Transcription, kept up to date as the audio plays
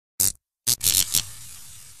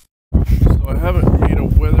I haven't made a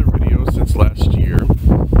weather video since last year,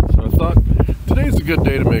 so I thought today's a good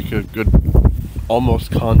day to make a good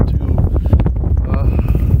almost Cantu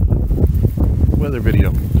weather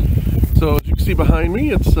video. So as you can see behind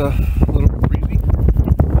me, it's a little bit breezy,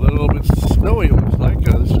 a little bit snowy it looks like.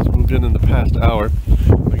 This just moved in the past hour.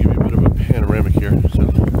 I'll give you a bit of a panoramic here.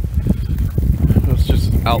 So it's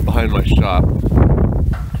just out behind my shop.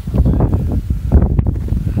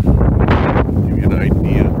 Give you an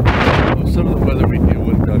idea of some of the weather we deal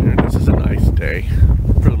with down here. This is a nice day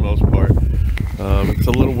for the most part. It's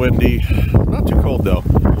a little windy, not too cold though,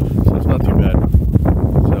 so it's not too bad.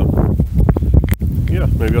 So yeah,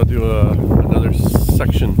 maybe I'll do another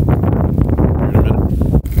section here in a minute.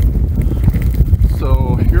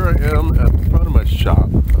 So here I am at the front of my shop,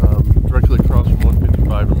 directly across from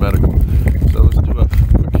 155 and Medical. So let's do a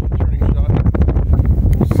quick turning shot.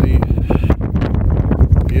 We'll see.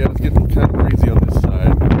 Yeah, it's getting kind of breezy on this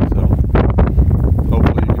side, so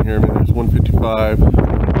hopefully you can hear me. There's 155.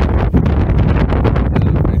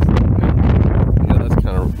 Yeah, that's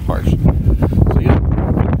kind of harsh. So yeah,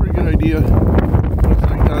 pretty good idea. Looks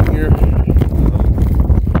like down here.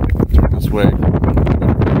 Turn this way.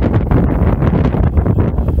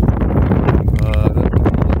 That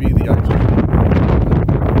would be the actual.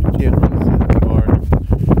 You can't really see that far.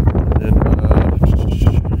 And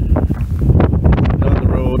down the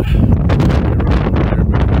road.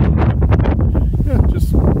 Yeah, just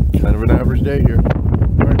kind of an average day here.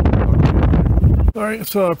 Alright,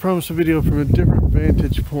 so I promised a video from a different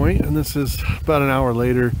vantage point, and this is about an hour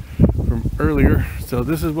later from earlier. So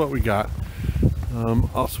this is what we got.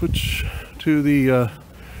 I'll switch to the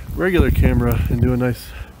regular camera and do a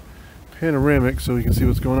nice panoramic so we can see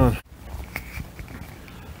what's going on.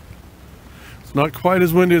 It's not quite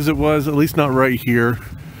as windy as it was, at least not right here.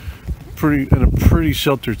 In a pretty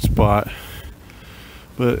sheltered spot.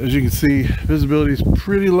 But as you can see, visibility is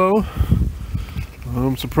pretty low.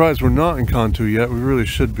 I'm surprised we're not in Cantu yet. We really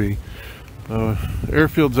should be.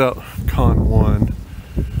 Airfield's out Con 1.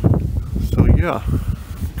 So yeah,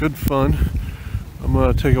 good fun. I'm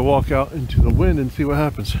gonna take a walk out into the wind and see what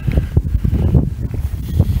happens.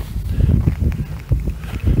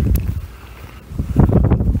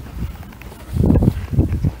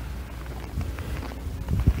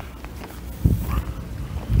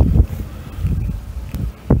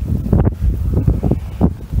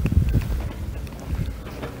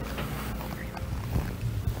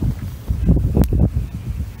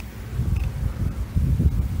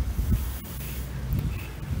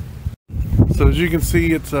 So as you can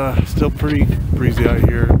see, it's still pretty breezy out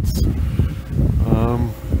here.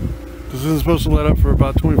 This isn't supposed to let up for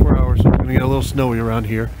about 24 hours, so we're gonna get a little snowy around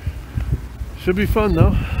here. Should be fun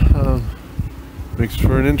though. Makes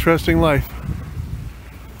for an interesting life.